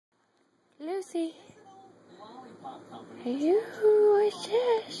Lucy. You what's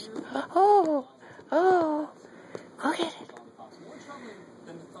this? Oh, go get it. More troubling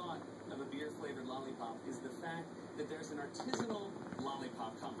than the thought of a beer-flavored lollipop is the fact that there's an artisanal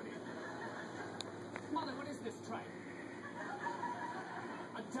lollipop company. Mother, what is this tripe?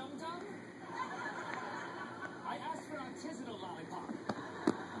 A dum-dum? I asked for an artisanal lollipop.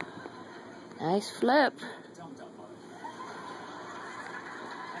 Nice flip. Dum-dum, mother.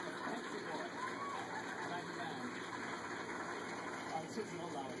 I'm a fancy boy. And I demand artisanal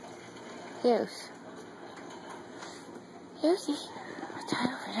lollipop. Yes. Lucy, what's that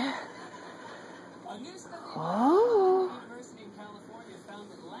over there? A new study Oh. at the University in California found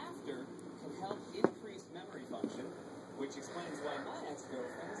that laughter can help increase memory function, which explains why my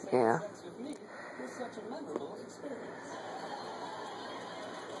ex-girlfriend is having sex with me was such a memorable experience.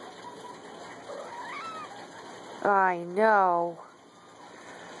 I know.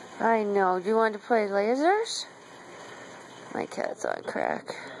 Do you want to play lasers? My cat's on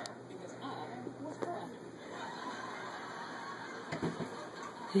crack. Because I was cracking.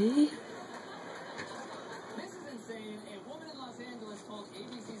 Hey? This is insane. A woman in Los Angeles told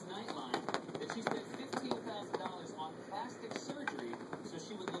ABC's Nightline that she spent $15,000 on plastic surgery so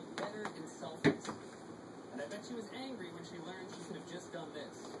she would look better in selfies. And I bet she was angry when she learned she could have just done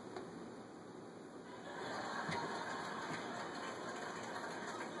this.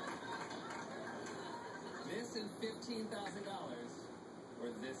 This and $15,000, or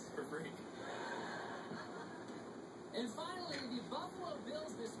this for free. And finally, the Buffalo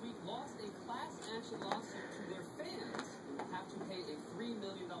Bills this week lost a class action lawsuit to their fans and will have to pay a $3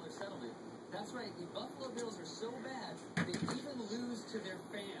 million settlement. That's right, the Buffalo Bills are so bad, they even lose to their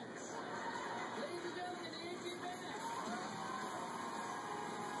fans. Ladies and gentlemen, the AT Band.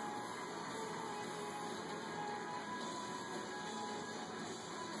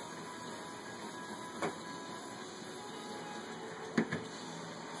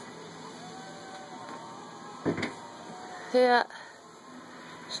 Yeah.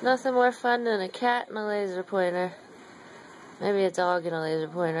 There's nothing more fun than a cat and a laser pointer. Maybe a dog and a laser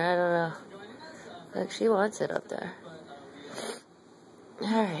pointer. I don't know. Look, she wants it up there.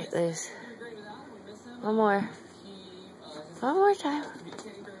 Alright, Liz. One more. One more time.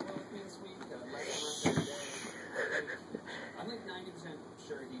 I'm like 90%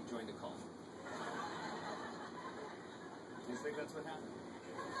 sure he joined a cult. You think that's what happened?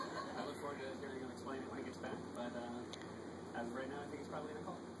 I look forward to hearing him explain it when he gets back, but as of right now, I think he's probably in a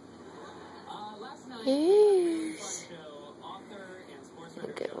cult. Last night, Yes. show, author and sports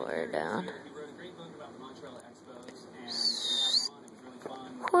writer Get more down. he wrote a great book about the Montreal Expos, and we had him on. It was really fun.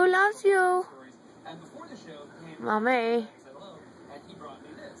 Who loves you? And before the show, he came Mommy. and said hello, and he brought me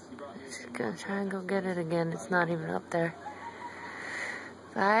this. He brought me this. Gonna try and go get it again. It's not even up there.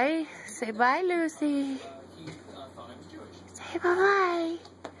 Bye. Say bye, Lucy. He thought I was Jewish. Say bye-bye.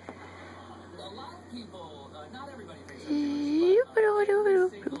 A lot of people, not everybody thinks I'm Jewish. Jewish, but every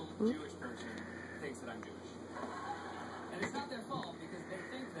single Jewish person thinks that I'm Jewish. And it's not their fault because they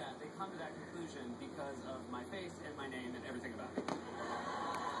think that, they come to that conclusion because of my face and my name and everything about me.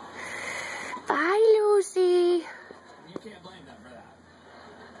 Bye, Lucy. You can't blame them for that.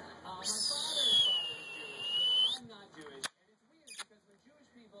 My father's father is Jewish, but I'm not Jewish. And it's weird because when Jewish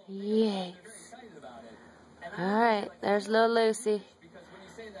people, Yes. they're very excited about it. Alright, there's little Lucy. Because when you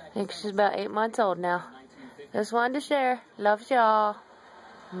say that, I think she's about 8 months old now. Just wanted to share. Love y'all.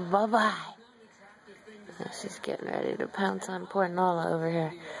 Bye-bye. She's getting ready to pounce on poor Nala over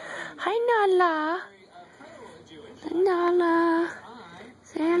here. Hi, Nala. Nala.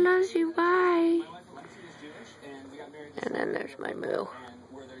 Say I love you. Bye. And then there's my moo.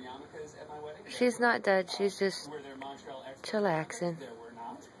 She's not dead. She's just chillaxing.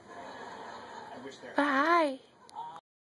 Bye.